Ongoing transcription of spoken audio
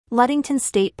Ludington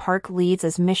State Park leads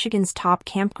as Michigan's top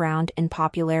campground in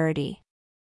popularity.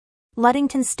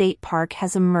 Ludington State Park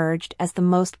has emerged as the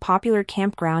most popular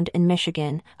campground in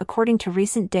Michigan, according to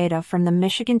recent data from the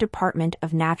Michigan Department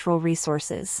of Natural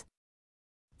Resources.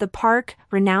 The park,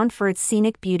 renowned for its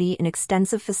scenic beauty and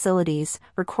extensive facilities,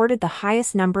 recorded the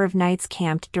highest number of nights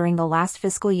camped during the last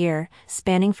fiscal year,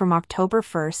 spanning from October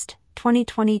 1,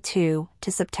 2022,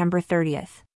 to September 30.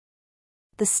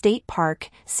 The state park,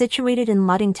 situated in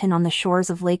Ludington on the shores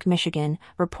of Lake Michigan,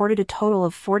 reported a total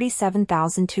of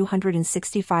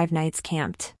 47,265 nights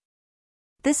camped.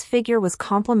 This figure was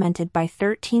complemented by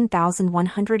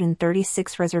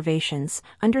 13,136 reservations,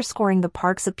 underscoring the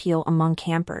park's appeal among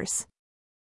campers.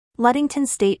 Ludington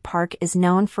State Park is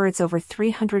known for its over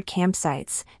 300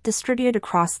 campsites, distributed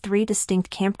across 3 distinct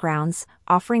campgrounds,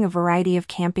 offering a variety of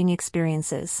camping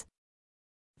experiences.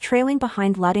 Trailing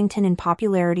behind Ludington in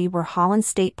popularity were Holland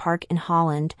State Park in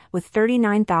Holland, with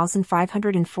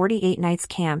 39,548 nights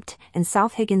camped, and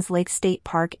South Higgins Lake State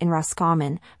Park in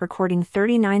Roscommon, recording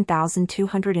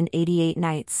 39,288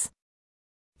 nights.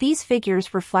 These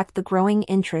figures reflect the growing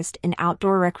interest in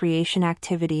outdoor recreation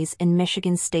activities in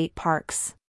Michigan state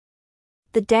parks.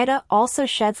 The data also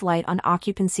sheds light on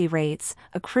occupancy rates,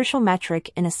 a crucial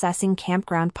metric in assessing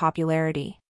campground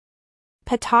popularity.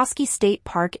 Petoskey State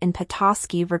Park in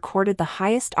Petoskey recorded the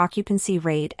highest occupancy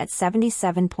rate at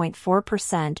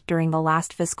 77.4% during the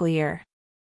last fiscal year.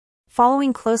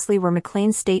 Following closely were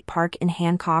McLean State Park in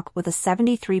Hancock with a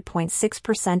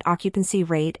 73.6% occupancy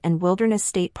rate and Wilderness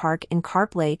State Park in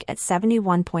Carp Lake at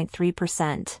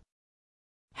 71.3%.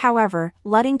 However,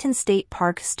 Ludington State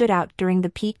Park stood out during the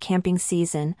peak camping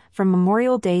season, from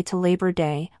Memorial Day to Labor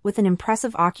Day, with an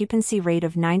impressive occupancy rate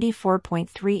of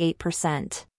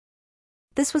 94.38%.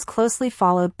 This was closely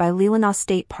followed by Leelanau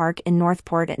State Park in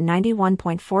Northport at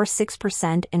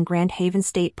 91.46% and Grand Haven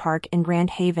State Park in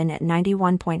Grand Haven at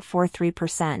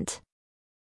 91.43%.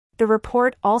 The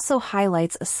report also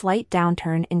highlights a slight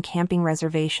downturn in camping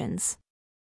reservations.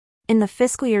 In the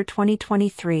fiscal year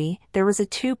 2023, there was a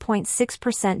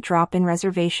 2.6% drop in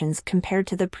reservations compared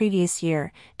to the previous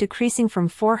year, decreasing from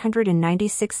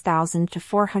 496,000 to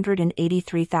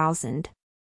 483,000.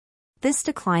 This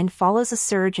decline follows a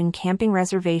surge in camping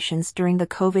reservations during the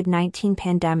COVID-19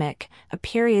 pandemic, a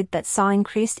period that saw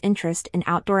increased interest in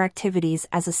outdoor activities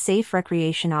as a safe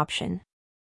recreation option.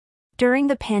 During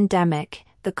the pandemic,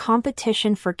 the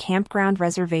competition for campground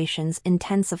reservations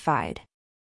intensified.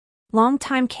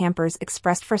 Longtime campers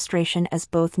expressed frustration as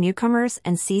both newcomers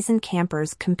and seasoned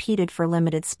campers competed for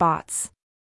limited spots.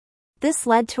 This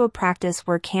led to a practice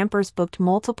where campers booked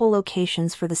multiple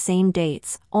locations for the same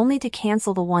dates, only to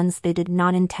cancel the ones they did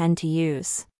not intend to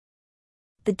use.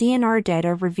 The DNR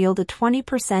data revealed a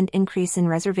 20% increase in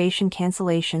reservation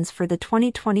cancellations for the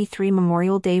 2023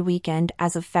 Memorial Day weekend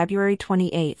as of February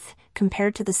 28,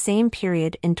 compared to the same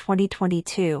period in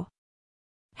 2022.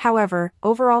 However,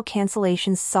 overall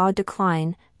cancellations saw a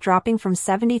decline, dropping from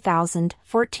 70,000,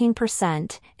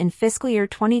 14%, in fiscal year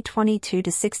 2022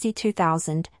 to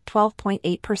 62,000,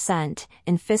 12.8%,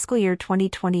 in fiscal year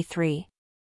 2023.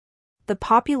 The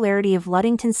popularity of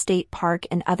Ludington State Park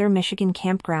and other Michigan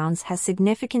campgrounds has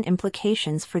significant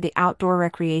implications for the outdoor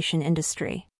recreation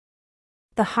industry.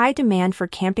 The high demand for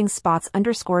camping spots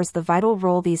underscores the vital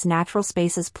role these natural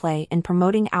spaces play in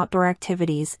promoting outdoor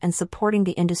activities and supporting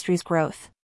the industry's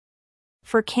growth.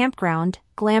 For campground,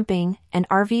 glamping, and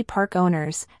RV park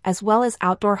owners, as well as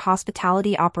outdoor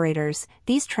hospitality operators,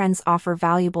 these trends offer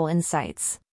valuable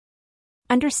insights.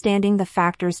 Understanding the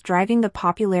factors driving the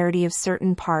popularity of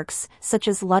certain parks, such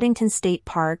as Ludington State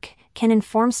Park, can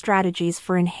inform strategies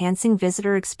for enhancing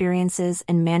visitor experiences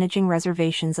and managing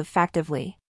reservations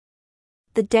effectively.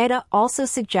 The data also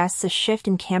suggests a shift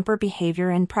in camper behavior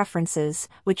and preferences,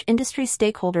 which industry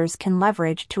stakeholders can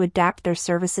leverage to adapt their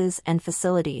services and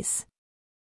facilities.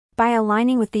 By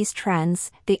aligning with these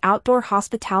trends, the outdoor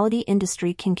hospitality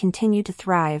industry can continue to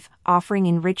thrive, offering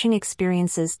enriching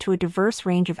experiences to a diverse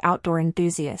range of outdoor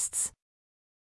enthusiasts.